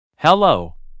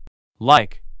Hello.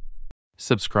 Like,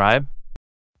 subscribe,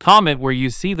 comment where you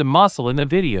see the muscle in the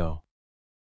video.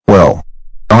 Well,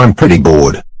 I'm pretty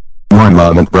bored. My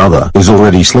mum and brother is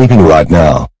already sleeping right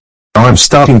now. I'm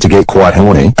starting to get quite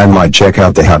horny and might check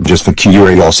out the hub just for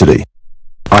curiosity.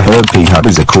 I heard P-Hub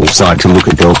is a cool site to look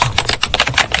at girls.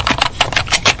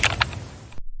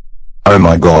 Oh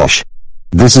my gosh.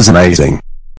 This is amazing.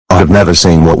 I have never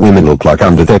seen what women look like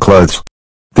under their clothes.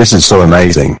 This is so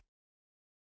amazing.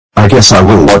 I guess I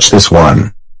will watch this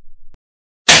one.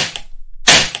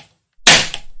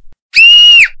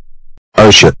 Oh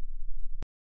shit.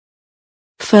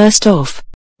 First off,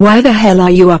 why the hell are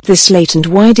you up this late and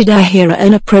why did I hear an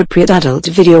inappropriate adult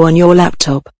video on your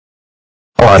laptop?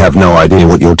 Oh, I have no idea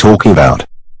what you're talking about.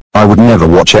 I would never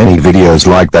watch any videos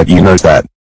like that, you know that.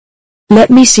 Let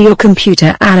me see your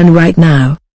computer, Alan, right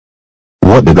now.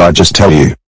 What did I just tell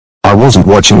you? I wasn't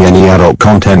watching any adult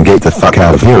content. Get the fuck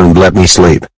out of here and let me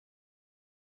sleep.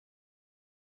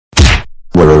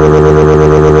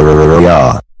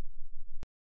 Yeah.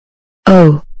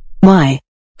 Oh my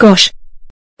gosh.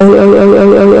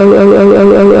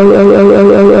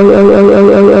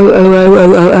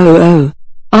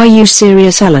 Are you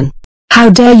serious, Alan? How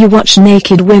dare you watch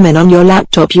naked women on your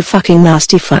laptop, you fucking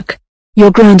nasty fuck.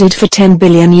 You're grounded for 10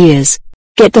 billion years.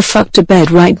 Get the fuck to bed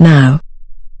right now.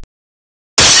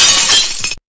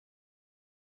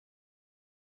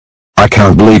 I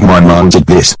can't believe my mom did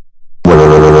this.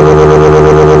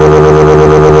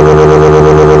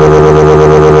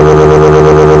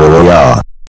 Yeah.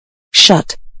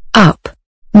 Shut up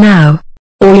now,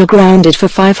 or you're grounded for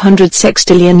 500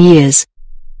 sextillion years.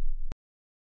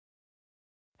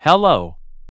 Hello.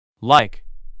 Like,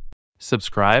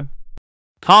 subscribe,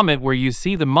 comment where you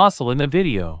see the muscle in the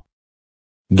video.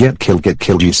 Get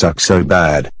killed, you suck so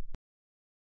bad.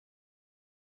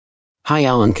 Hi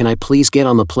Alan, can I please get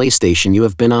on the PlayStation? You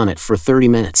have been on it for 30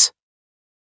 minutes.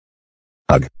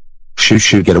 Ugh.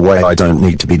 Shoo, get away, I don't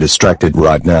need to be distracted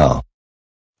right now.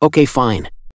 Okay, fine.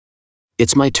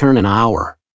 It's my turn in an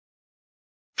hour.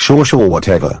 Sure,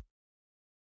 whatever.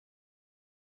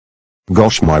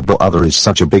 Gosh, my brother is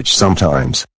such a bitch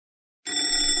sometimes.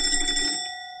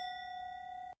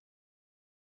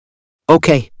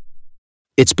 Okay.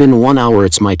 It's been 1 hour,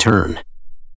 it's my turn.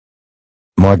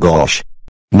 My gosh.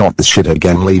 Not this shit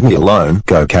again, leave me alone,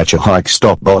 go catch a hike,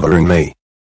 stop bothering me.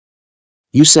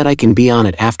 You said I can be on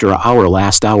it after an hour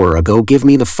last hour ago. Give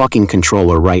me the fucking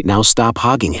controller right now, stop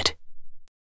hogging it.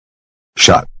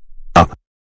 Shut up.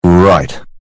 Right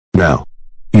now.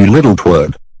 You little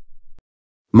twerp.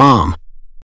 Mom.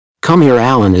 Come here,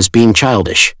 Alan is being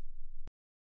childish.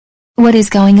 What is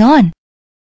going on?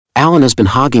 Alan has been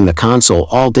hogging the console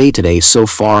all day today so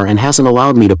far and hasn't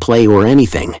allowed me to play or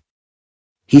anything.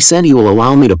 He said he will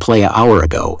allow me to play an hour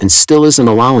ago and still isn't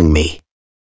allowing me.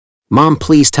 Mom,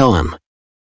 please tell him.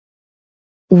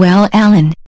 Well,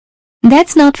 Alan,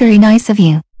 that's not very nice of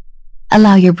you.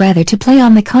 Allow your brother to play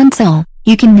on the console.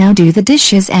 You can now do the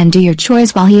dishes and do your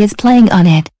chores while he is playing on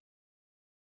it.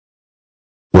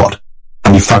 What?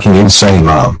 Are you fucking insane,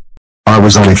 Mom? I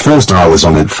was on it first. Why are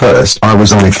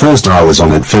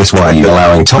you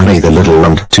allowing Tony the little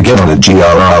lump to get on it?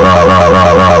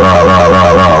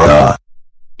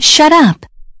 Shut up.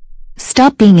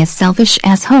 Stop being a selfish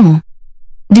asshole.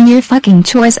 Do your fucking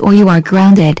chores or you are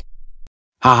grounded.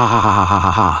 Ha ha ha ha ha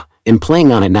ha ha. In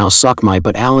playing on it now, suck my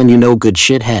butt, Alan, you know good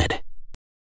shithead.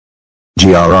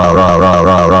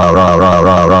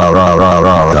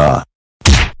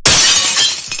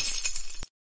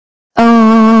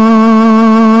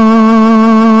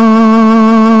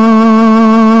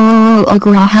 Oh,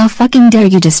 girl, how fucking dare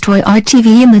you destroy our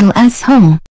TV, you little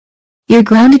asshole. You're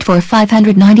grounded for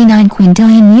 599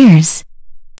 quintillion years.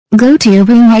 Go to your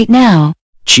room right now.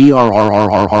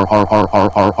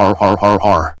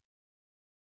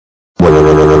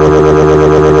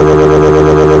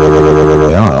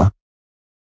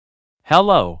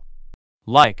 Hello.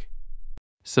 Like,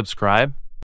 subscribe,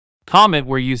 comment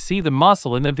where you see the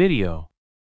muscle in the video.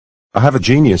 I have a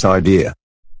genius idea.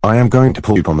 I am going to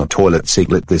poop on the toilet seat.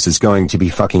 This is going to be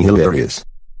fucking hilarious.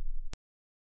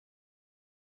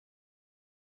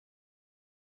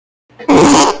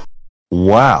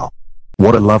 Wow.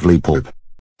 What a lovely poop.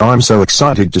 I'm so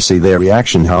excited to see their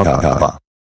reaction, ha ha ha ha.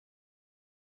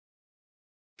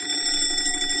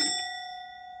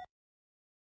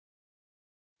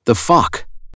 The fuck?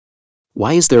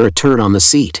 Why is there a turd on the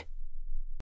seat?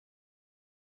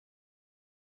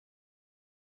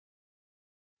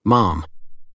 Mom.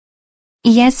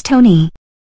 Yes, Tony.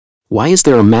 Why is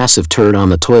there a massive turd on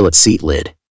the toilet seat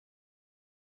lid?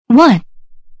 What?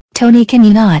 Tony, can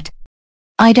you not?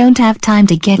 I don't have time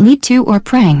to get lied to or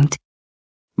pranked.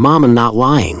 Mom, I'm not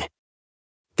lying.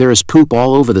 There is poop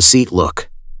all over the seat, look.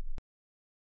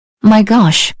 My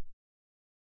gosh.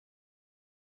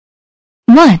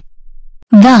 What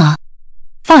the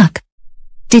fuck?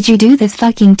 Did you do this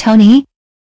fucking Tony?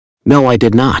 No, I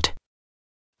did not.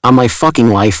 On my fucking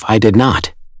life, I did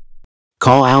not.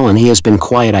 Call Alan, he has been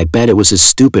quiet, I bet it was his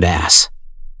stupid ass.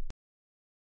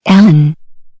 Alan.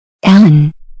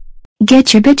 Alan.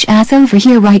 Get your bitch ass over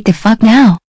here right the fuck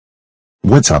now.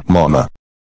 What's up, mama?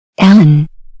 Alan.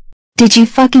 Did you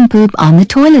fucking poop on the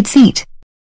toilet seat?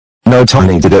 No,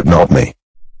 Tony did it, not me.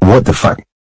 What the fuck?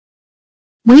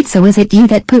 Wait, so is it you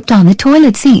that pooped on the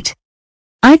toilet seat?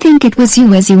 I think it was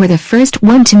you, as you were the first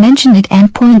one to mention it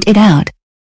and point it out.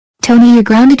 Tony, you're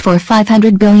grounded for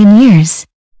 500 billion years.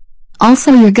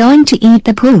 Also, you're going to eat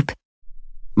the poop.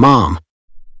 Mom.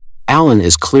 Alan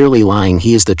is clearly lying,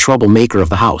 he is the troublemaker of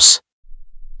the house.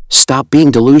 Stop being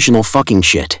delusional fucking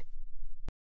shit.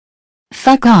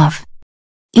 Fuck off.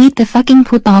 Eat the fucking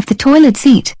poop off the toilet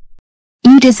seat.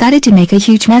 You decided to make a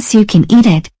huge mess, you can eat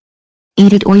it.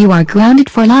 Eat it or you are grounded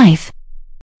for life.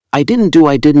 I didn't do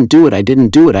it,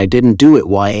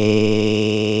 why?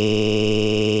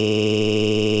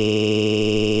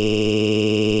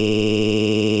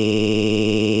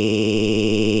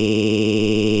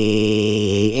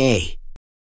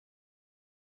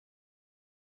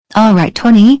 Alright,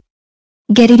 Tony.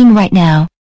 Get eating right now.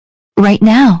 Right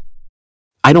now.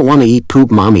 I don't want to eat poop,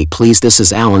 Mommy, please, this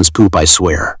is Alan's poop, I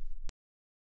swear.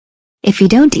 If you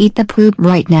don't eat the poop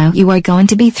right now, you are going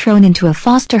to be thrown into a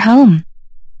foster home.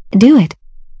 Do it.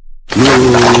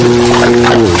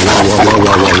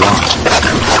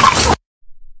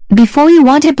 Before you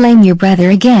want to blame your brother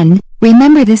again,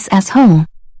 remember this, asshole.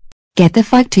 Get the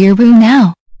fuck to your room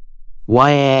now.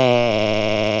 Why?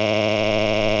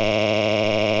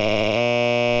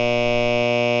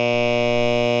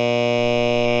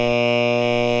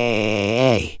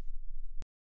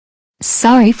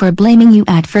 Sorry for blaming you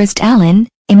at first, Alan.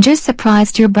 I'm just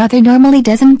surprised your brother normally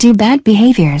doesn't do bad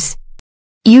behaviors.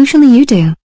 Usually you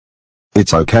do.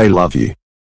 It's okay, love you.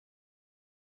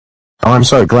 I'm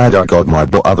so glad I got my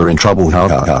brother in trouble.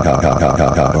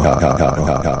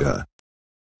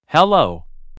 Hello.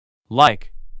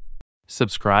 Like.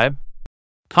 Subscribe.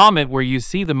 Comment where you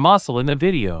see the muscle in the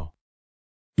video.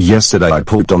 Yesterday I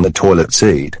pooped on the toilet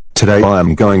seat. Today I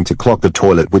am going to clog the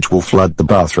toilet, which will flood the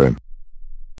bathroom.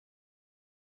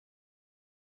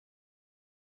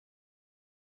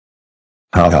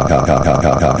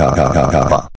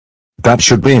 That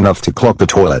should be enough to clog the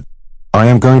toilet. I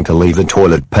am going to leave the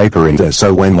toilet paper in there,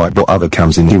 so when my brother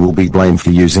comes in he will be blamed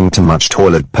for using too much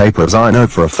toilet paper, as I know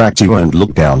for a fact he won't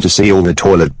look down to see all the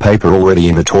toilet paper already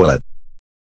in the toilet.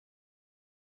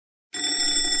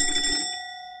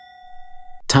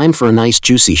 Time for a nice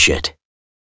juicy shit.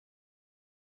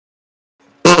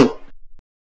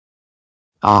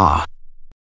 Ah.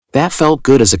 That felt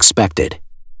good as expected.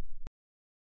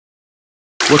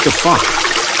 What the fuck?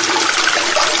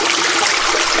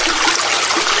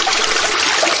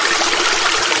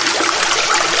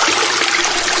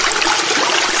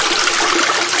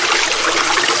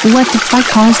 What the fuck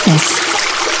caused this?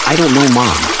 I don't know,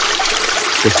 Mom.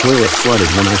 The toilet flooded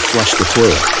when I flushed the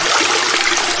toilet.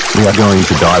 We are going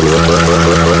to die.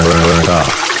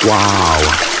 Wow.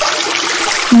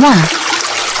 Wow.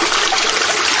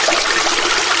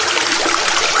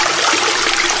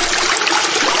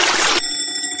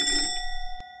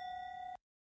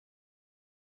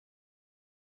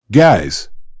 Guys.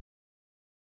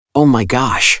 Oh my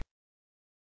gosh.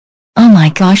 Oh my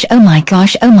gosh, oh my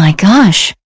gosh, oh my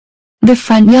gosh. The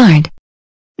front yard.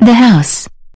 The house.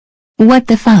 What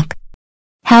the fuck?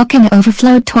 How can an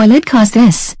overflowed toilet cause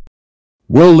this?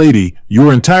 Well, lady,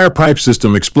 your entire pipe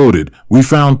system exploded. We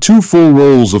found 2 full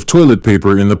rolls of toilet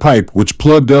paper in the pipe which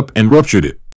plugged up and ruptured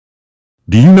it.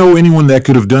 Do you know anyone that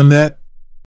could have done that?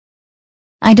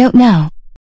 I don't know.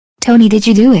 Tony, did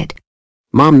you do it?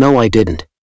 Mom, no, I didn't.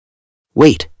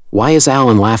 Wait, why is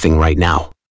Alan laughing right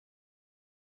now?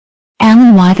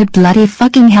 Alan, why the bloody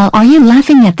fucking hell are you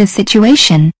laughing at this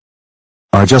situation?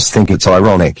 I just think it's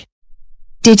ironic.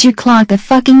 Did you clog the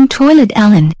fucking toilet,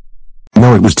 Alan?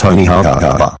 No, it was Tony.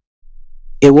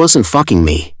 It wasn't fucking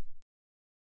me.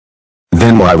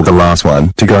 Then why were the last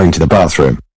one to go into the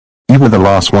bathroom? You were the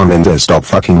last one, then stop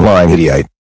fucking lying, idiot.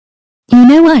 You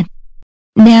know what?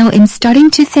 Now I'm starting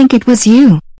to think it was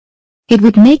you. It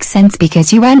would make sense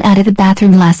because you ran out of the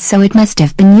bathroom last, so it must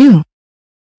have been you.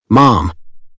 Mom.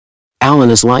 Alan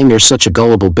is lying, you're such a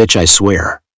gullible bitch, I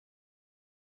swear.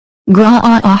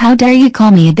 How dare you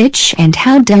call me a bitch, and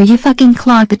how dare you fucking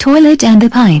clog the toilet and the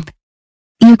pipe.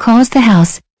 You caused the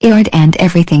house, yard and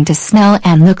everything to smell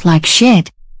and look like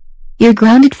shit. You're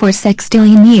grounded for 6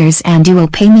 billion years and you will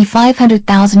pay me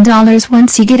 $500,000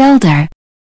 once you get older.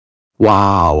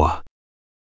 Wow.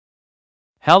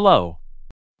 Hello.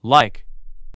 Like,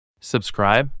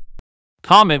 subscribe,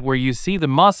 comment where you see the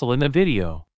muscle in the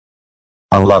video.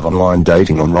 I love online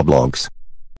dating on RobFlexz.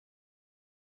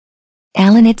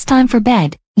 Alan, it's time for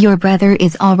bed. Your brother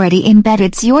is already in bed.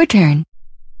 It's your turn.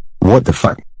 What the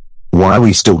fuck? Why are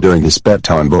we still doing this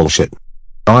bedtime bullshit?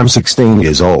 I'm 16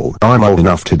 years old. I'm old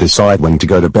enough to decide when to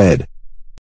go to bed.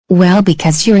 Well,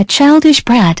 because you're a childish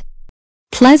brat.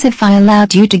 Plus, if I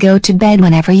allowed you to go to bed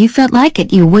whenever you felt like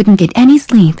it, you wouldn't get any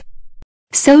sleep.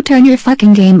 So turn your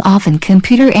fucking game off and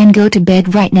computer and go to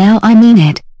bed right now. I mean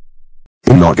it.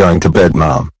 You're not going to bed,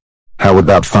 Mom. How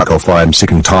about fuck off? I'm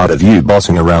sick and tired of you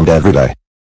bossing around every day.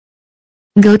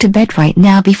 Go to bed right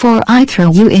now before I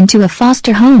throw you into a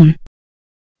foster home.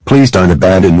 Please don't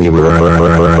abandon me.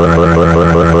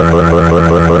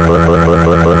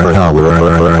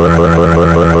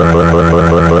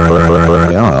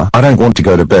 I don't want to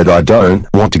go to bed. I don't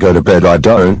want to go to bed. I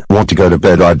don't want to go to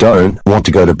bed. I don't want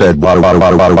to go to bed.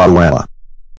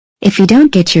 If you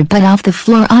don't get your butt off the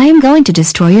floor, I am going to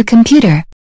destroy your computer.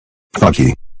 Fuck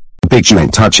you. Bitch, you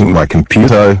ain't touching my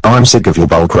computer. I'm sick of your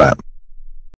bullcrap.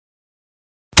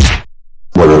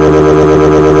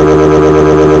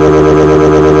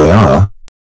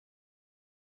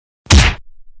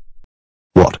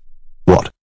 What?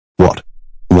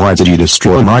 Why did you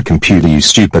destroy my computer, you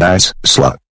stupid ass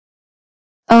slut?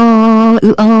 Oh,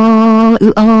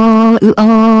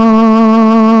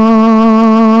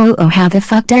 how the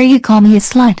fuck dare you call me a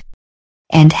slut?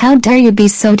 And how dare you be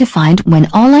so defiant when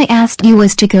all I asked you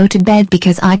was to go to bed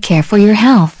because I care for your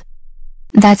health?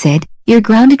 That's it, you're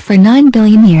grounded for 9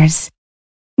 billion years.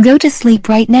 Go to sleep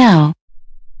right now.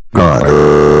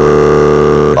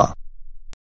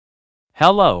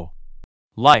 Hello.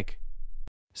 Like,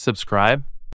 subscribe,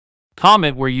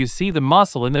 comment where you see the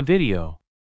muscle in the video.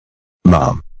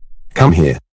 Mom, come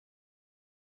here.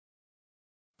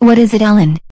 What is it,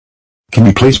 Alan? Can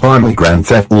you please buy me Grand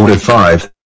Theft Auto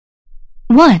 5?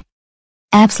 What?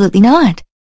 Absolutely not.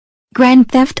 Grand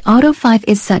Theft Auto 5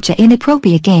 is such an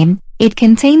inappropriate game. It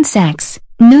contains sex,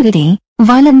 nudity,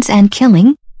 violence and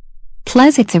killing.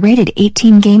 Plus it's a rated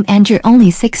 18 game and you're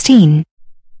only 16.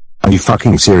 Are you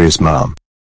fucking serious, Mom?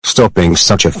 Stop being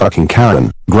such a fucking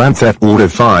Karen. Grand Theft Auto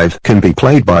 5 can be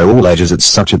played by all ages. It's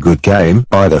such a good game.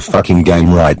 Buy the fucking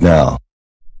game right now.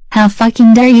 How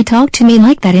fucking dare you talk to me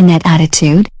like that in that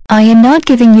attitude? I am not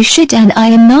giving you shit and I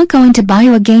am not going to buy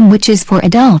you a game which is for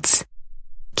adults.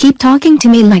 Keep talking to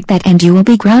me like that and you will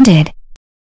be grounded.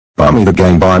 Buy me the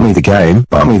game, buy me the game,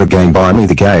 buy me the game, buy me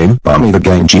the game, buy me the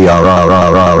game.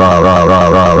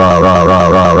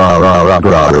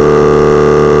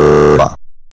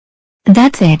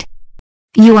 That's it.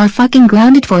 You are fucking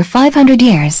grounded for 500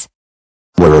 years.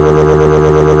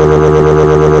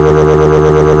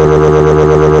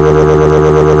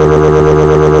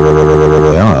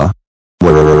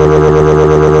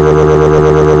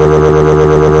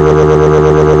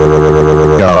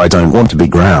 I don't want to be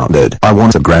grounded. I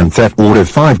want a Grand Theft Auto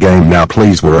 5 game now,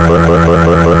 please. That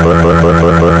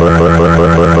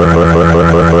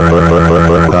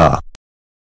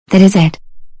is it.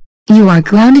 You are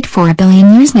grounded for 1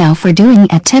 billion years now for doing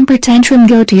a temper tantrum.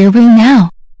 Go to your room now.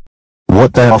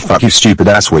 What the hell? Fuck you, stupid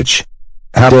ass witch.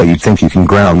 How dare you think you can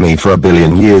ground me for 1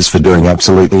 billion years for doing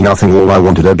absolutely nothing? All I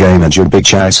wanted a game and your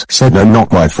bitch ass said no,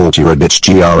 not my fault, you're a bitch.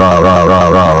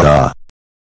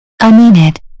 I mean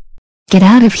it. Get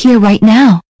out of here right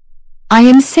now. I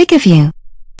am sick of you.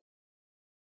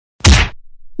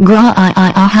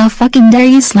 How fucking dare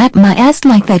you slap my ass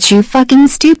like that, you fucking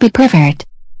stupid pervert.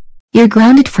 You're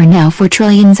grounded for now for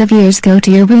trillions of years. Go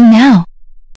to your room now.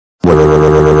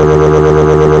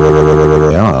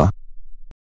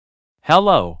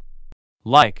 Hello.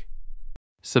 Like,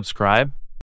 subscribe,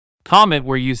 comment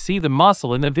where you see the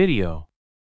muscle in the video.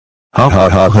 Ha ha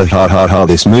ha ha ha ha ha,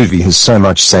 this movie has so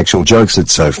much sexual jokes,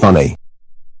 it's so funny.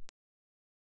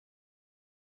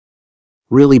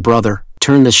 Really, brother?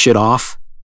 Turn this shit off?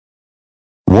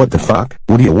 What the fuck?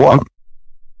 What do you want?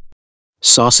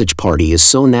 Sausage Party is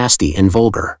so nasty and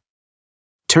vulgar.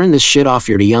 Turn this shit off.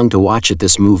 You're too young to watch it.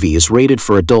 This movie is rated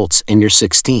for adults and you're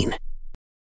 16.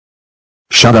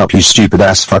 Shut up, you stupid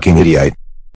ass fucking idiot.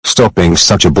 Stop being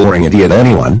such a boring idiot.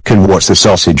 Anyone can watch the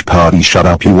Sausage Party. Shut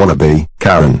up, you wanna be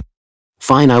Karen.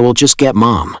 Fine, I will just get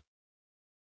Mom.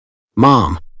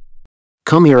 Mom.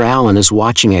 Come here, Alan is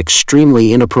watching an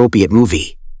extremely inappropriate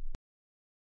movie.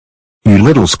 You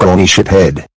little scrawny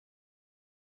shithead.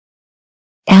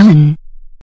 Alan.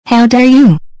 How dare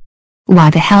you? Why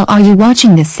the hell are you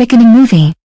watching this sickening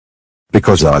movie?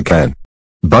 Because I can.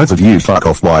 Both of you fuck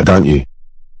off, why don't you?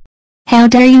 How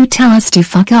dare you tell us to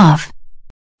fuck off?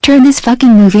 Turn this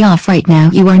fucking movie off right now.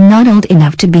 You are not old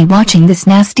enough to be watching this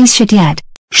nasty shit yet.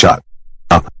 Shut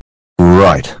up.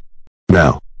 Right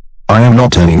now. I am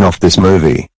not turning off this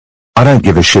movie. I don't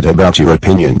give a shit about your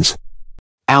opinions.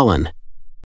 Alan.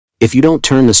 If you don't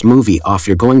turn this movie off,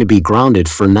 you're going to be grounded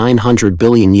for 900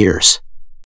 billion years.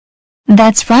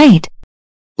 That's right.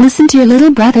 Listen to your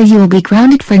little brother, you will be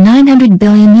grounded for 900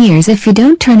 billion years if you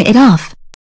don't turn it off.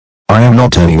 I am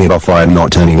not turning it off, I am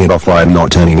not turning it off, I am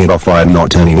not turning it off, I am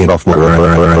not turning it off.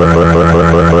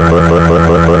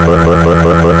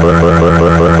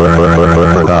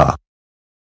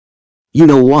 You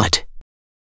know what?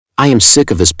 I am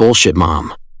sick of this bullshit,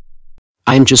 Mom.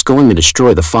 I am just going to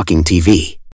destroy the fucking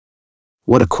TV.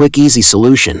 What a quick, easy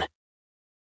solution.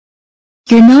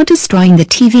 You're not destroying the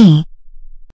TV.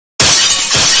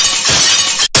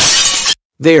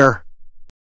 There.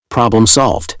 Problem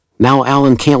solved. Now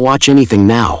Alan can't watch anything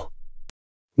now.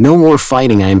 No more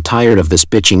fighting, I am tired of this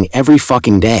bitching every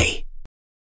fucking day.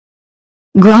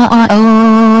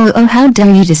 How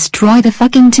dare you destroy the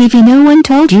fucking TV? No one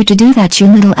told you to do that, you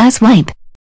little asswipe.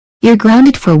 You're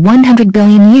grounded for 100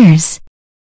 billion years.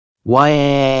 Why?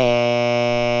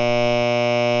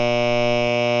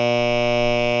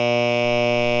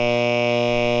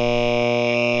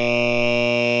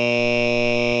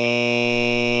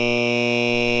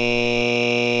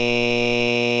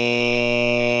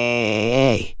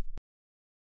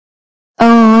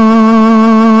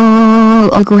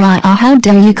 How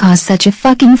dare you cause such a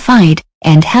fucking fight,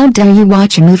 and how dare you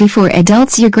watch a movie for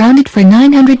adults? You're grounded for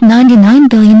 999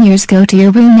 billion years. Go to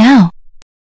your room now.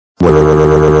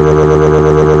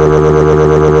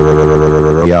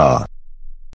 Yeah.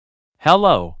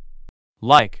 Hello.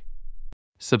 Like.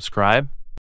 Subscribe.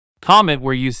 Comment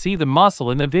where you see the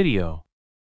muscle in the video.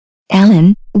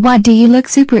 Alan, why do you look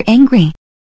super angry?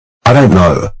 I don't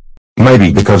know.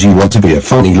 Maybe because you want to be a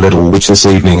funny little witch this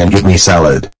evening and give me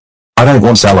salad. I don't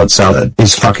want salad. Salad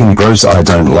is fucking gross. I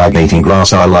don't like eating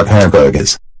grass. I like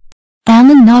hamburgers.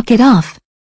 Alan, knock it off.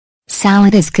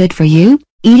 Salad is good for you.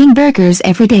 Eating burgers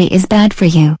every day is bad for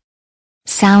you.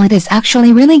 Salad is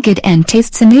actually really good and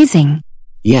tastes amazing.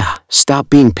 Yeah, stop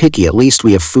being picky. At least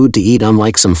we have food to eat,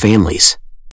 unlike some families.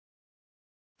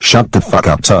 Shut the fuck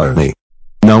up, Tony.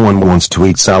 No one wants to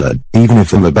eat salad. Even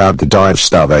if I'm about to die of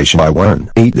starvation, I won't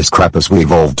eat this crap, as we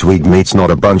evolved to eat meats, not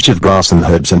a bunch of grass and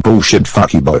herbs and bullshit.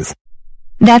 Fuck you both.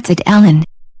 That's it, Alan.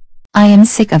 I am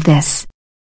sick of this.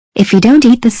 If you don't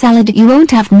eat the salad, you won't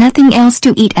have nothing else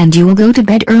to eat and you will go to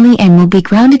bed early and will be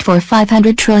grounded for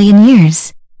 500 trillion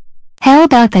years. How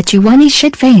about that, you whiny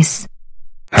shit face?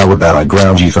 How about I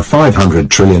ground you for 500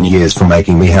 trillion years for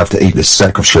making me have to eat this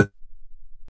sack of shit?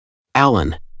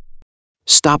 Alan.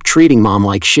 Stop treating Mom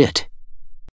like shit.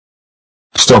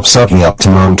 Stop sucking up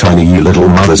to Mom, Tony, you little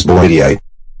mother's boy idiot.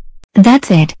 That's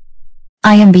it.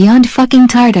 I am beyond fucking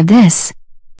tired of this.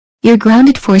 You're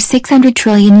grounded for 600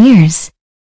 trillion years.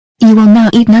 You will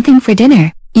now eat nothing for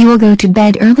dinner. You will go to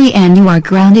bed early and you are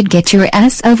grounded. Get your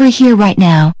ass over here right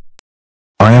now.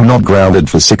 I am not grounded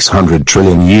for 600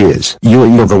 trillion years.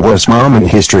 You're the worst mom in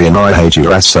history and I hate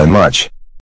your ass so much.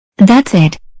 That's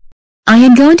it. I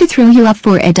am going to throw you up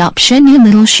for adoption, you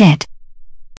little shit.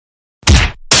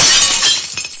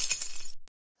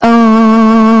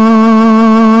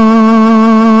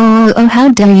 Oh, how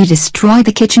dare you destroy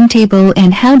the kitchen table,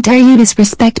 and how dare you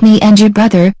disrespect me and your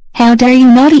brother? How dare you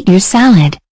not eat your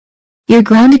salad? You're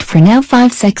grounded for now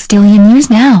 5 sextillion years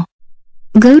now.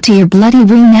 Go to your bloody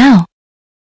room now.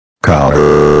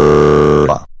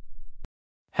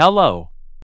 Hello.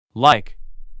 Like.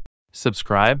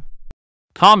 Subscribe.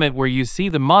 Comment where you see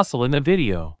the muscle in the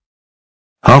video.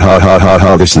 Ha ha ha ha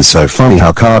ha, this is so funny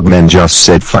how Cardman just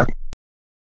said fuck.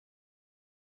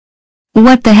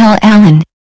 What the hell, Alan?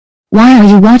 Why are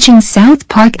you watching South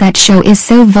Park? That show is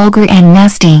so vulgar and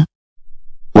nasty.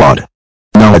 What?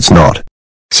 No, it's not.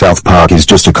 South Park is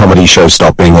just a comedy show.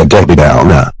 Stop being a Debbie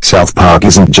Downer. South Park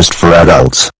isn't just for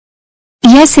adults.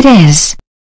 Yes, it is.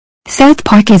 South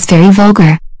Park is very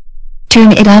vulgar.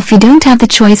 Turn it off. You don't have the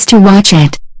choice to watch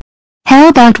it. How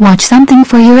about watch something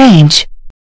for your age?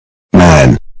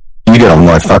 Man. You get on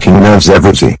my fucking nerves,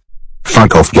 everything.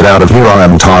 Fuck off, get out of here. I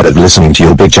am tired of listening to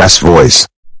your bitch ass voice.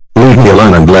 Leave me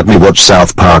alone and let me watch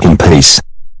South Park in peace.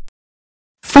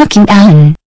 Fuck you,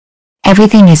 Alan.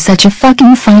 Everything is such a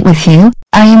fucking fight with you.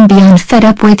 I am beyond fed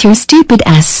up with your stupid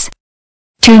ass.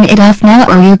 Turn it off now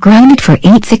or you're grounded for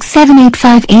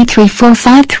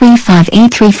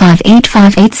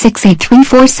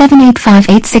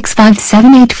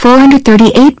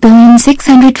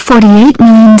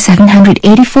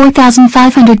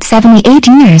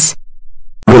years.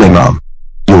 Really, Mom?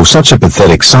 You're such a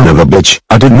pathetic son of a bitch.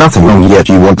 I did nothing wrong yet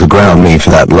you want to ground me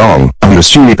for that long. And you're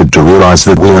stupid to realize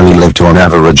that we only live to on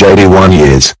average 81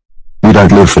 years. We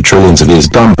don't live for trillions of years,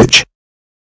 dumb bitch.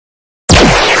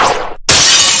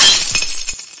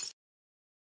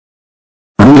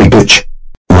 Really, bitch?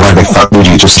 Why the fuck did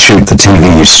you just shoot the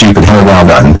TV, you stupid hell? Now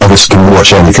none of us can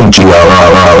watch anything.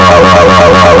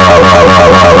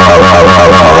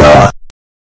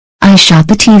 I shot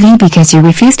the TV because you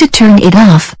refused to turn it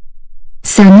off.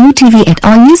 So no TV at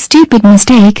all, you stupid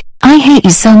mistake. I hate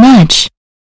you so much.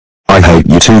 I hate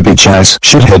you too, bitch ass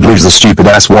shithead lives the stupid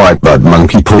ass white blood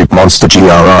monkey poop monster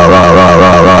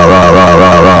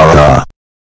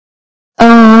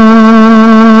Oh.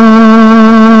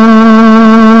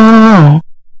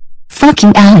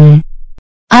 Fucking Alan.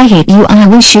 I hate you. I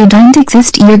wish you don't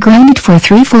exist. You're grounded for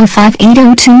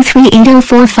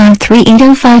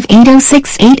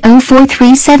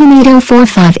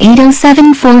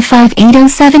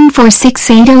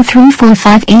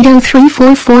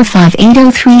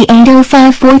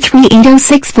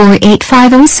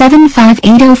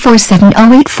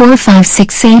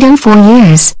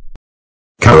years.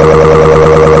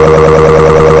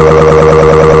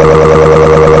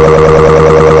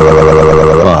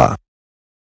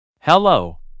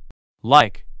 Hello.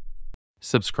 Like,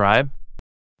 subscribe,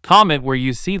 comment where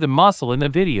you see the muscle in the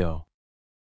video.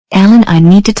 Alan, I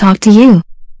need to talk to you.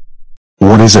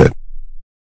 What is it?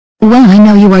 Well, I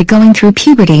know you are going through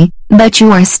puberty, but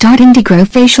you are starting to grow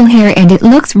facial hair and it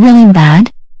looks really bad.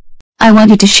 I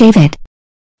want you to shave it.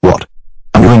 What?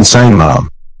 Are you insane, Mom?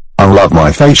 I love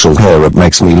my facial hair, it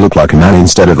makes me look like a man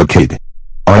instead of a kid.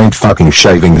 I ain't fucking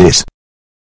shaving this.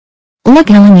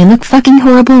 Look, Alan, you look fucking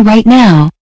horrible right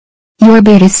now. Your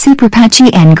beard is super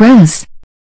patchy and gross.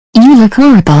 You look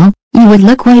horrible. You would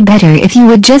look way better if you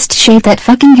would just shave that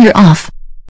fucking hair off.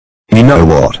 You know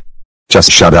what? Just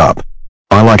shut up.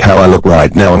 I like how I look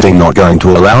right now and I'm not going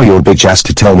to allow your bitch ass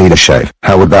to tell me to shave.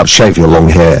 How about shave your long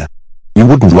hair? You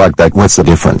wouldn't like that, what's the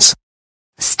difference?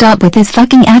 Stop with this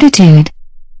fucking attitude.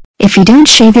 If you don't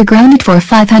shave, you're grounded for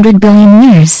 500 billion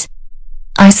years.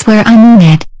 I swear I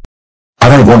mean it. I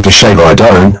don't want to shave, I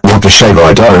don't want to shave,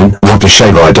 I don't want to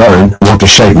shave, I don't want to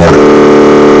shave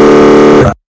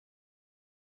now.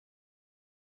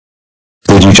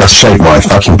 Did you just shave my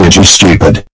fucking beard, you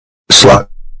stupid slut?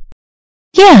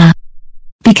 Yeah.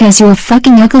 Because you're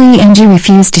fucking ugly and you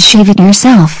refuse to shave it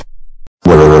yourself.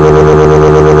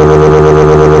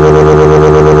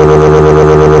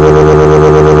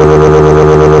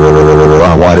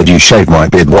 Why did you shave my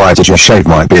beard? Why did you shave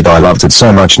my beard? I loved it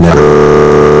so much now.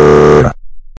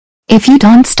 If you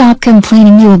don't stop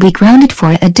complaining, you will be grounded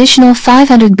for additional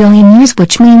 500 billion years,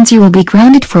 which means you will be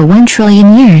grounded for 1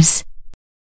 trillion years.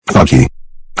 Fuck you.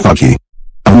 Fuck you.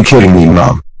 Are you kidding me,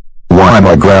 Mom? Why am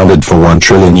I grounded for 1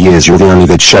 trillion years? You're the only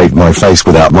that shaved my face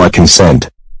without my consent.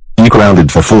 You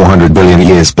grounded for 400 billion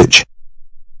years, bitch.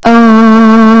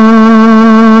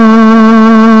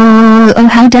 Oh,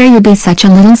 how dare you be such a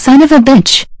little son of a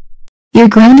bitch. You're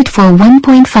grounded for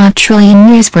 1.5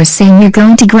 trillion years for saying you're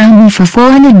going to ground me for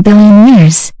 400 billion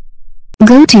years.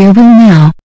 Go to your room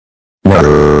now.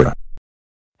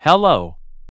 Hello.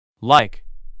 Like,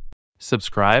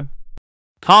 subscribe,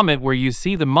 comment where you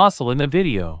see the muscle in the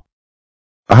video.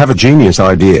 I have a genius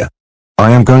idea.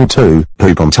 I am going to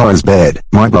poop on Ty's bed,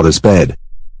 my brother's bed.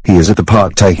 He is at the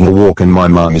park taking a walk and my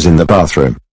mom is in the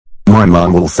bathroom. My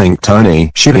mom will think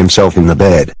Tony shit himself in the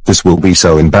bed. This will be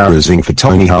so embarrassing for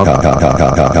Tony. Ha ha ha ha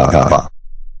ha ha ha ha.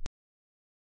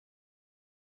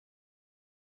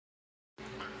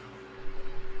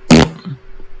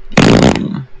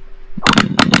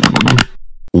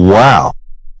 Wow.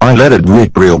 I let it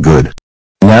rip real good.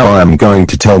 Now I am going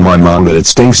to tell my mom that it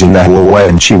stinks in the hallway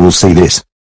and she will see this.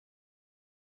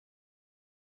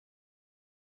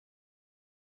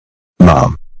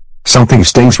 Mom. Something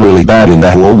stinks really bad in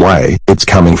the hallway. It's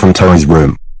coming from Tony's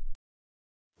room.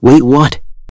 Wait, what?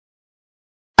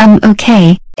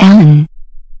 Okay, Alan.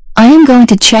 I am going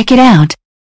to check it out.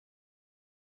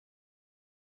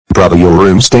 Brother, your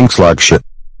room stinks like shit.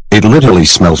 It literally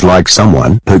smells like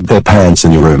someone pooped their pants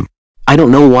in your room. I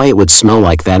don't know why it would smell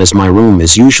like that, as my room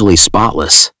is usually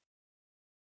spotless.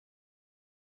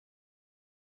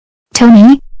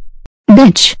 Tony?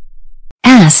 Bitch.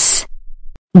 Ass.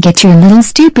 Get your little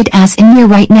stupid ass in here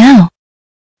right now.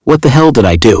 What the hell did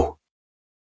I do?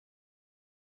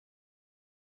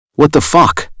 What the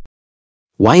fuck?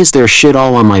 Why is there shit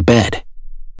all on my bed?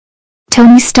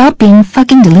 Tony, stop being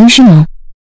fucking delusional.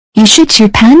 You shit your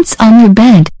pants on your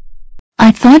bed.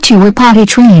 I thought you were potty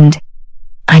trained.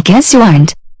 I guess you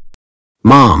aren't.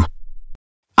 Mom.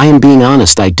 I am being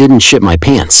honest, I didn't shit my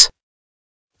pants.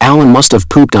 Alan must have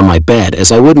pooped on my bed,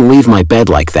 as I wouldn't leave my bed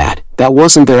like that. That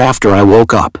wasn't there after I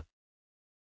woke up.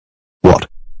 What?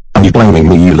 Are you blaming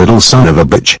me, you little son of a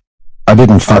bitch? I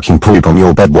didn't fucking poop on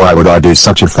your bed. Why would I do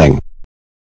such a thing?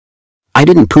 I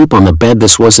didn't poop on the bed.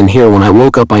 This wasn't here when I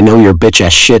woke up. I know your bitch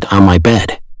ass shit on my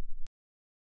bed.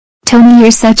 Tony,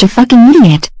 you're such a fucking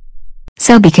idiot.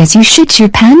 So because you shit your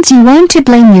pants, you want to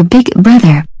blame your big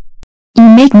brother. You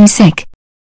make me sick.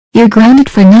 You're grounded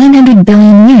for 900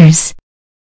 billion years.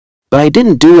 But I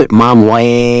didn't do it, Mom. Why?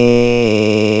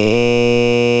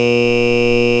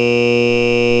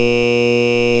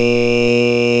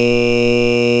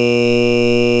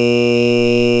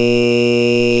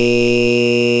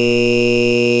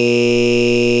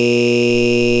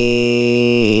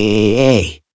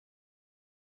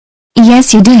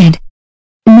 Yes, you did.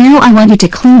 Now I want you to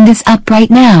clean this up right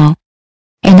now.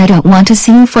 And I don't want to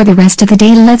see you for the rest of the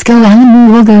day. Let's go, Alan.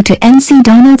 We will go to NC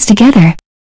Donald's together.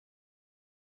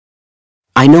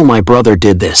 I know my brother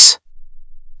did this.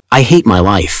 I hate my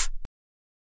life.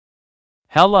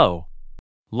 Hello.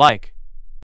 Like.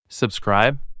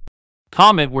 Subscribe.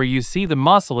 Comment where you see the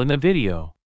muscle in the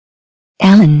video.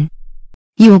 Alan.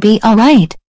 You'll be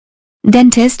alright.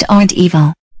 Dentists aren't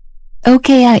evil.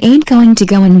 Okay, I ain't going to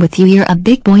go in with you. You're a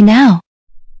big boy now.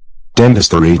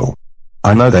 Dentists are evil.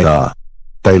 I know they are.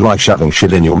 They like shoving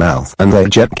shit in your mouth and they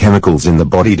inject chemicals in the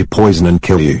body to poison and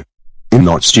kill you. You're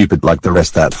not stupid like the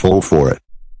rest that fall for it.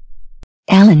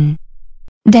 Alan.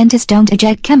 Dentists don't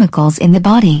inject chemicals in the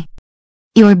body.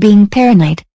 You're being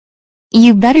paranoid.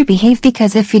 You better behave,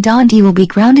 because if you don't you will be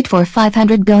grounded for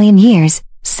 500 billion years,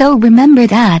 so remember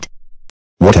that.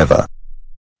 Whatever.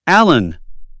 Alan.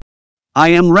 I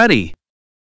am ready.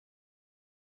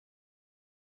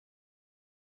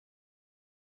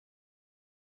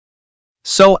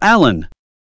 So Alan,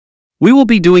 we will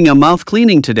be doing a mouth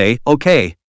cleaning today,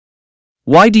 okay?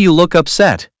 Why do you look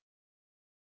upset?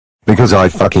 Because I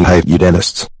fucking hate you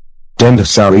dentists.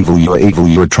 Dentists are evil. You're evil.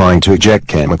 You're trying to inject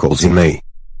chemicals in me.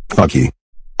 Fuck you.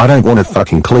 I don't want a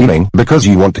fucking cleaning because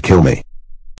you want to kill me.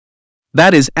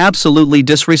 That is absolutely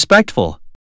disrespectful.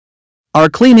 Our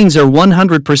cleanings are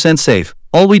 100% safe.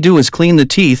 All we do is clean the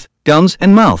teeth, gums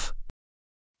and mouth.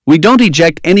 We don't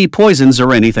eject any poisons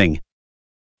or anything.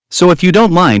 So if you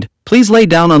don't mind, please lay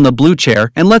down on the blue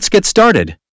chair and let's get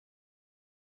started.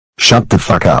 Shut the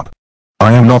fuck up.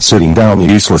 I am not sitting down, you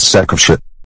useless sack of shit.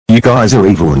 You guys are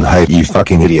evil and hate you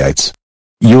fucking idiots.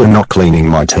 You are not cleaning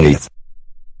my teeth.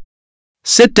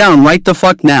 Sit down right the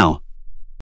fuck now.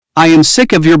 I am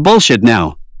sick of your bullshit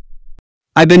now.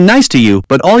 I've been nice to you,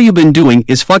 but all you've been doing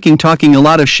is fucking talking a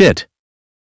lot of shit.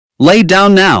 Lay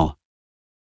down now.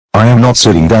 I am not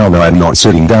sitting down. I am not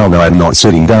sitting down. I am not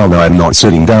sitting down. I am not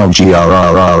sitting down.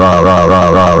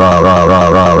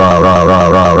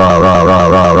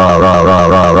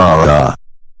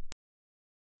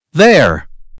 There.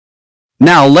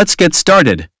 Now let's get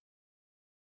started.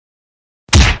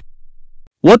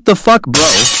 What the fuck, bro?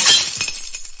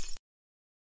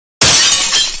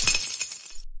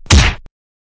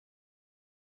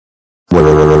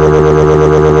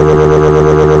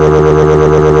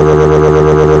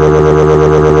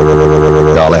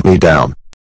 Let me down.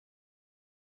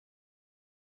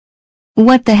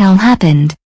 What the hell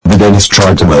happened? The dentist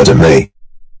tried to murder me.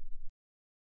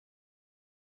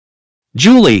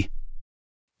 Julie.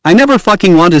 I never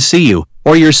fucking want to see you,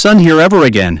 or your son here ever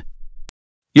again.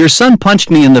 Your son punched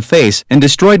me in the face and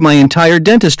destroyed my entire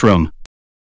dentist room.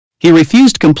 He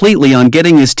refused completely on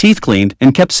getting his teeth cleaned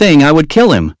and kept saying I would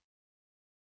kill him.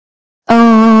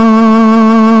 Oh.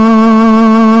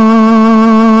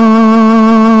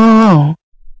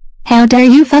 How dare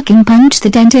you fucking punch the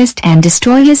dentist and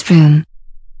destroy his room.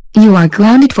 You are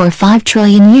grounded for 5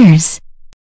 trillion years.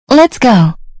 Let's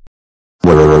go.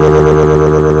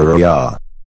 Yeah.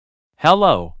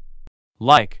 Hello.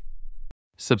 Like.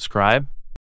 Subscribe.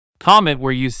 Comment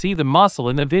where you see the muscle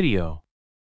in the video.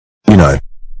 You know,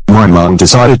 my mom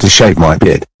decided to shave my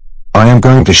beard. I am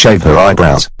going to shave her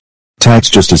eyebrows. Tax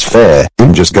just as fair.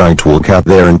 I'm just going to walk out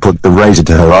there and put the razor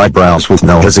to her eyebrows with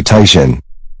no hesitation.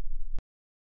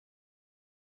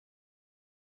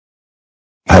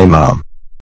 Hey Mom.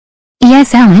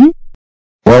 Yes, Alan?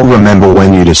 Well, remember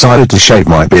when you decided to shave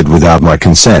my beard without my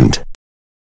consent?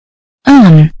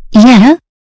 Yeah?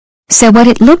 So what,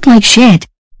 it looked like shit?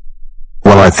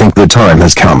 Well, I think the time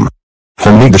has come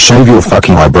for me to shave your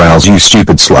fucking eyebrows, you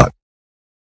stupid slut.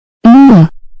 Ooh.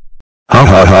 Ha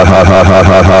ha ha ha ha ha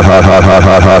ha ha ha ha ha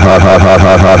ha ha ha ha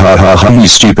ha ha ha ha, you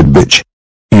stupid bitch.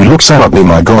 You look so ugly,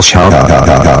 my gosh. Ha ha ha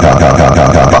ha ha ha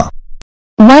ha ha ha.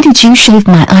 Why did you shave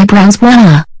my eyebrows?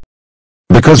 Wah?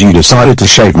 Because you decided to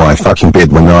shave my fucking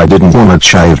beard when I didn't want it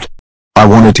shaved. I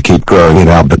wanted to keep growing it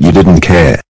out but you didn't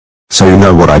care. So you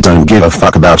know what, I don't give a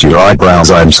fuck about your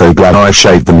eyebrows. I'm so glad I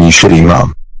shaved them, you shitty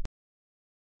mum.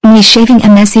 Me shaving a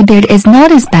messy beard is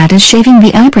not as bad as shaving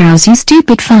the eyebrows, you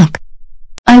stupid fuck.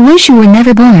 I wish you were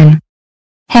never born.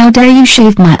 How dare you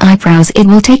shave my eyebrows? It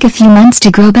will take a few months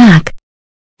to grow back.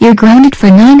 You're grounded for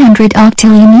 900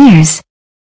 octillion years.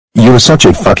 You are such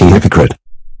a fucking hypocrite.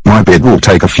 My beard will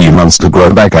take a few months to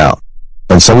grow back out.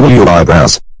 And so will your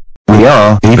eyebrows. We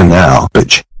are even now,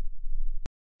 bitch.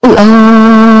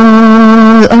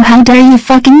 Oh, how dare you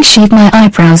fucking shave my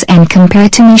eyebrows and compare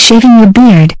it to me shaving your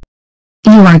beard.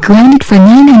 You are grounded for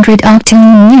 900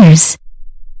 octillion years.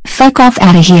 Fuck off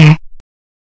out of here.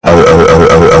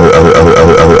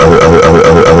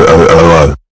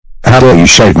 How dare you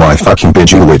shave my fucking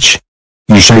beard, you witch.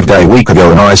 You shaved a week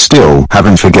ago and I still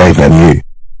haven't forgiven you.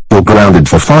 You're grounded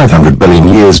for 500 billion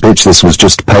years, bitch. This was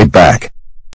just paid back.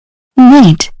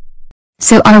 Wait.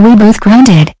 So are we both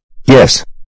grounded? Yes.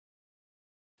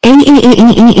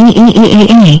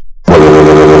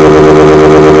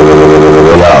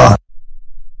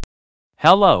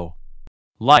 Hello.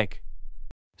 Like.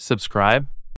 Subscribe.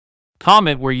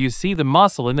 Comment where you see the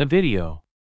muscle in the video.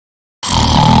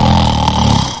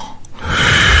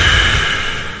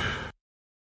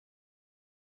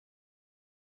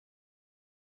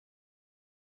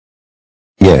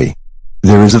 Yay.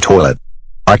 There is a toilet.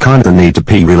 I kinda need to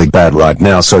pee really bad right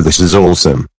now, so this is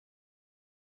awesome.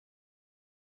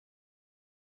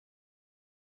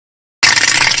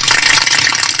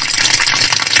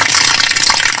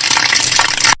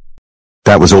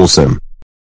 That was awesome.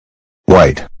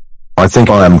 Wait. I think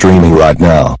I am dreaming right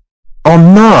now. Oh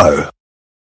no!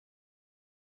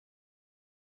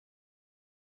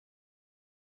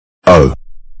 Oh.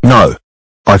 No.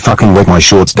 I fucking wet my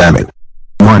shorts, damn it.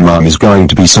 My mom is going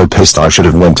to be so pissed. I should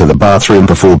have went to the bathroom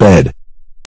before bed.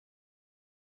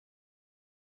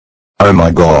 Oh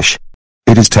my gosh.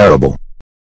 It is terrible.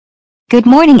 Good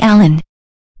morning, Alan.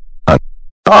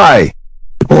 Hi.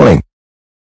 Good morning.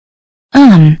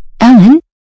 Alan?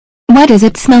 Why does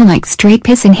it smell like straight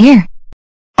piss in here?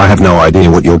 I have no idea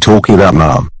what you're talking about,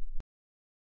 Mom.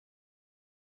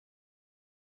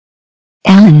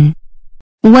 Alan.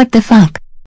 What the fuck?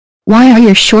 Why are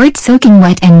your shorts soaking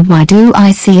wet and why do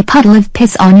I see a puddle of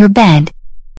piss on your bed?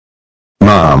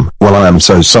 Mom, well I am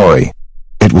so sorry.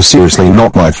 It was seriously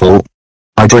not my fault.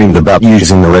 I dreamed about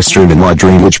using the restroom in my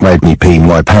dream which made me pee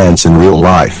my pants in real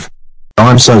life.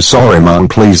 I'm so sorry, Mom,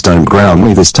 please don't ground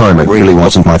me this time, it really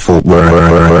wasn't my fault.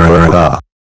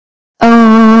 Oh.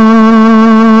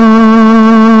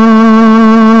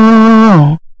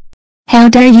 How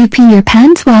dare you pee your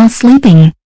pants while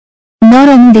sleeping? Not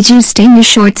only did you stain your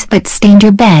shorts but stained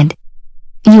your bed.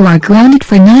 You are grounded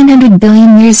for 900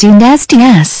 billion years, you nasty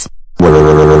ass.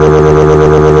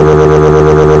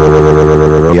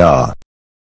 Yeah.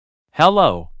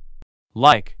 Hello.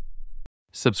 Like.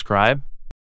 Subscribe.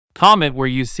 Comment where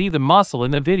you see the muscle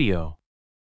in the video.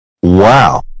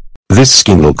 Wow. This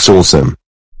skin looks awesome.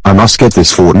 I must get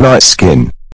this Fortnite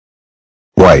skin.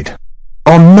 Wait.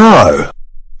 Oh no!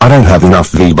 I don't have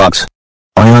enough V-Bucks.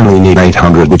 I only need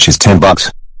 800, which is 10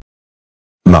 bucks.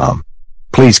 Mom.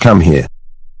 Please come here.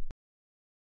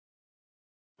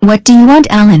 What do you want,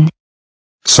 Alan?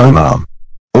 So Mom.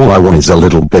 All I want is a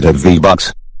little bit of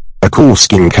V-Bucks. A cool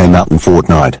skin came out in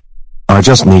Fortnite. I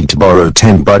just need to borrow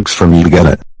 10 bucks from you to get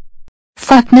it.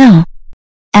 Fuck no.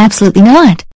 Absolutely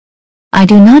not. I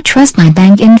do not trust my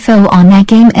bank info on that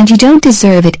game and you don't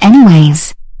deserve it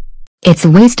anyways. It's a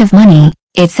waste of money,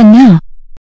 it's a no.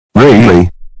 Really?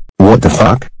 What the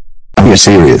fuck? Are you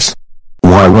serious?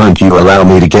 Why won't you allow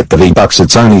me to get the V-Bucks?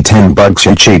 It's only 10 bucks,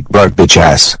 you cheap broke bitch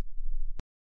ass.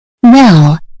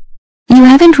 Well, you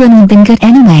haven't really been good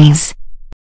anyways.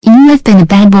 You have been a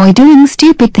bad boy doing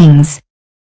stupid things.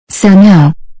 So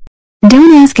no.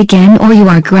 Don't ask again or you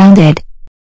are grounded.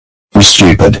 You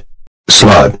stupid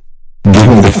slut. Give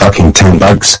me the fucking 10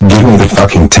 bucks. Give me the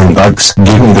fucking 10 bucks.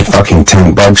 Give me the fucking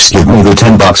 10 bucks. Give me the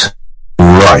 10 bucks.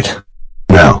 Right.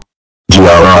 Now.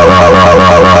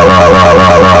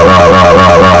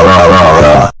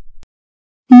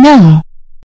 No.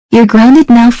 You're grounded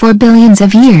now for billions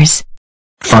of years.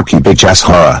 Fuck you, bitch ass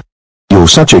horror. You're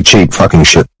such a cheap fucking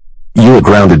shit. You were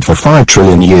grounded for 5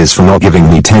 trillion years for not giving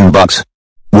me 10 bucks.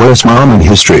 Worst mom in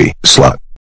history, slut.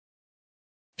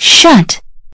 Shut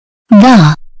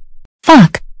the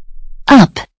fuck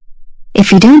up.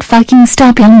 If you don't fucking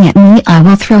stop yelling at me, I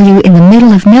will throw you in the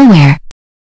middle of nowhere.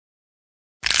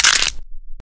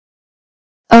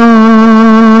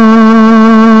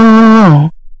 Oh.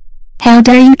 How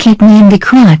dare you kick me in the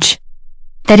crotch?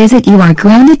 That is it, you are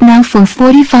grounded now for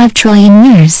 45 trillion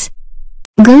years.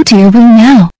 Go to your room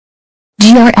now.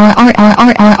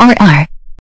 grrrrrrrrr.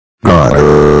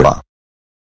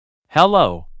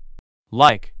 Hello.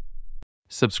 Like,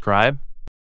 subscribe,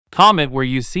 comment where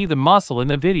you see the muscle in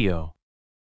the video.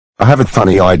 I have a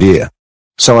funny idea.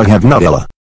 So I have Nutella.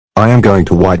 I am going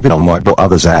to wipe it on my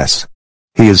brother's ass.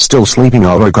 He is still sleeping.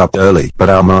 I woke up early, but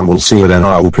our mom will see it and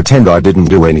I will pretend I didn't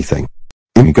do anything.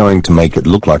 I'm going to make it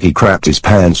look like he crapped his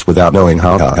pants without knowing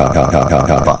how.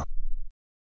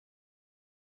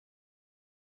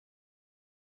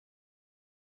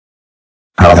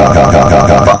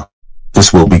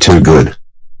 This will be too good.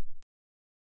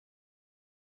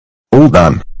 All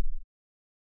done.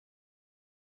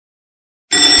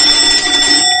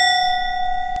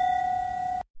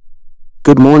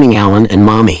 Good morning, Alan and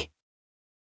Mommy.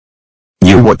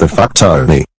 You what the fuck,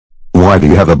 Tony? Why do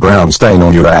you have a brown stain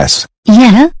on your ass?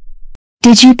 Yeah?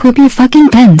 Did you poop your fucking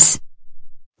pants?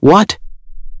 What?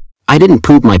 I didn't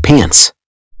poop my pants.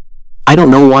 I don't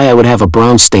know why I would have a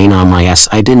brown stain on my ass.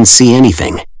 I didn't see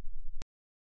anything.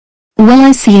 Well,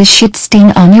 I see a shit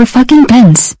stain on your fucking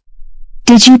pants.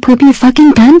 Did you poop your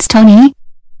fucking pants, Tony?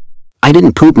 I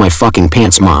didn't poop my fucking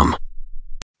pants, Mom.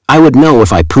 I would know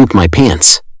if I pooped my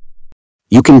pants.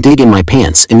 You can dig in my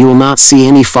pants and you will not see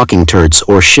any fucking turds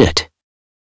or shit.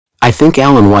 I think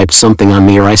Alan wiped something on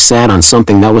me or I sat on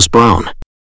something that was brown.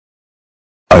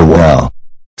 Oh wow.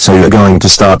 So you're going to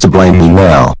start to blame me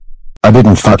now? I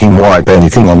didn't fucking wipe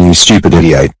anything on you, stupid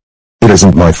idiot. It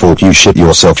isn't my fault you shit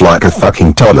yourself like a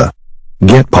fucking toddler.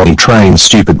 Get potty trained,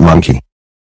 stupid monkey.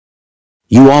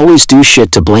 You always do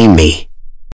shit to blame me.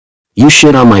 You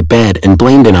shit on my bed and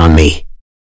blamed it on me.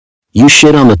 You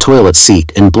shit on the toilet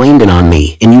seat and blamed it on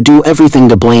me, and you do everything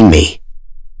to blame me.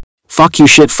 Fuck you,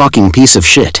 shit fucking piece of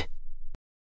shit.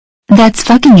 That's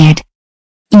fucking it.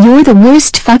 You're the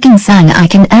worst fucking son I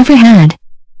can ever had.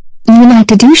 You like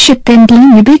to do shit then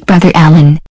blame your big brother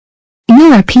Alan.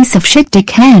 You're a piece of shit,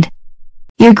 dickhead.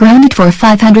 You're grounded for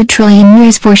 500 trillion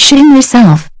years for shitting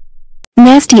yourself.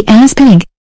 Nasty ass pig.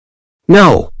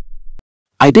 No.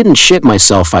 I didn't shit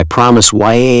myself, I promise.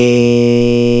 Why?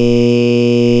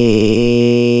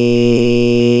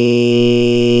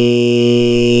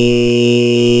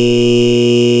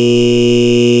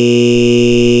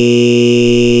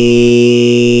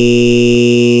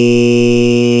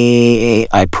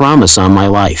 I promise on my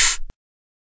life.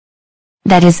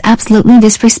 That is absolutely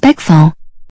disrespectful.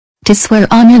 To swear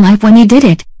on your life when you did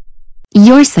it.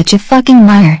 You're such a fucking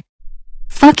liar.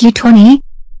 Fuck you, Tony.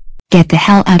 Get the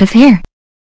hell out of here.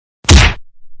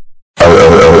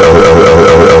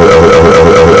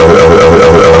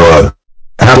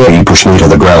 How dare you push me to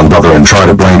the ground, brother, and try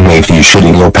to blame me for you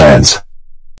shitting your pants?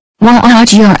 How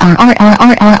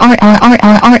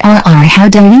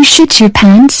dare you shit your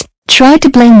pants? Try to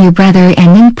blame your brother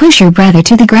and then push your brother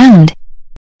to the ground.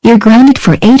 You're grounded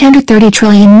for 830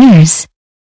 trillion years.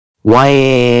 Why?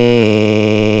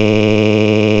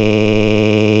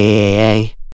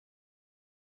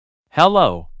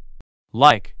 Hello.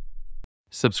 Like,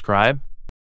 subscribe,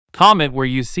 comment where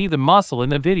you see the muscle in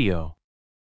the video.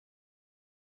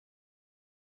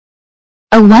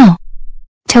 Oh wow.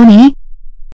 Tony?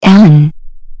 Alan?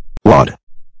 What?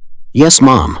 Yes,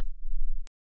 Mom.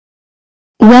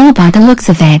 Well, by the looks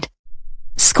of it,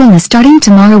 school is starting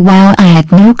tomorrow. Wow, I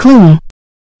had no clue.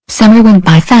 Summer went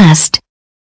by fast.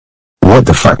 What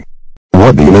the fuck?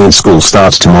 What do you mean school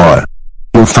starts tomorrow?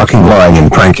 You're fucking lying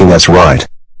and pranking us, right?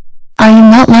 I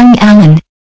am not lying, Alan.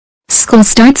 School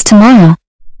starts tomorrow.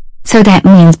 So that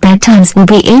means bedtimes will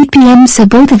be 8 p.m. so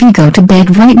both of you go to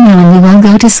bed right now and we will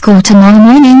go to school tomorrow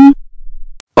morning.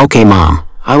 Okay, Mom.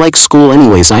 I like school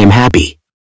anyways. I am happy.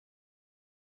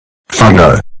 Fuck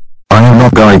no. I am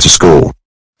not going to school.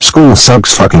 School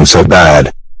sucks fucking so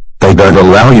bad. They don't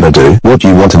allow you to do what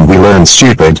you want and we learn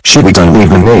stupid shit we don't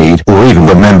even need or even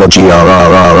remember.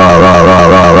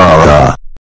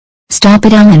 Stop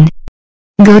it, Alan.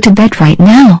 Go to bed right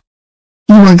now.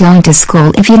 You are going to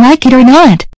school if you like it or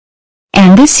not.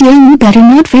 And this year you better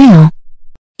not fail.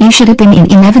 You should have been in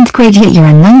 11th grade yet you're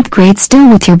in 9th grade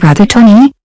still with your brother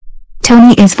Tony.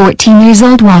 Tony is 14 years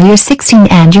old while you're 16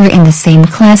 and you're in the same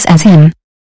class as him.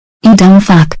 You dumb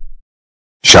fuck.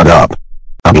 Shut up.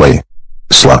 Ugly.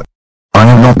 Slut. I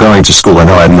am not going to school and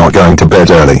I am not going to bed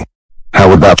early.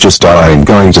 How about just I am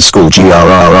going to school?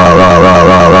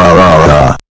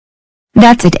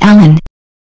 That's it, Alan.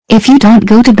 If you don't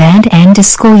go to bed and to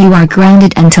school you are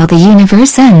grounded until the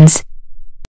universe ends.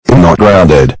 I'm not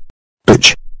grounded.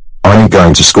 Bitch. I ain't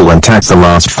going to school and that's the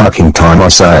last fucking time I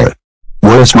say it.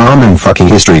 Worst mom in fucking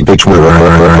history, bitch.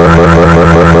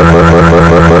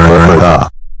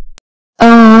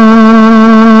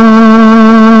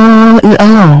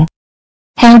 Oh.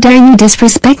 How dare you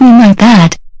disrespect me like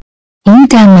that? You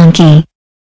dumb monkey.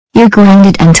 You're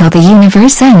grounded until the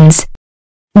universe ends.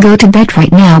 Go to bed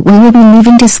right now. We will be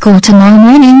moving to school tomorrow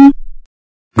morning.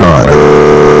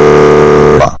 Alright.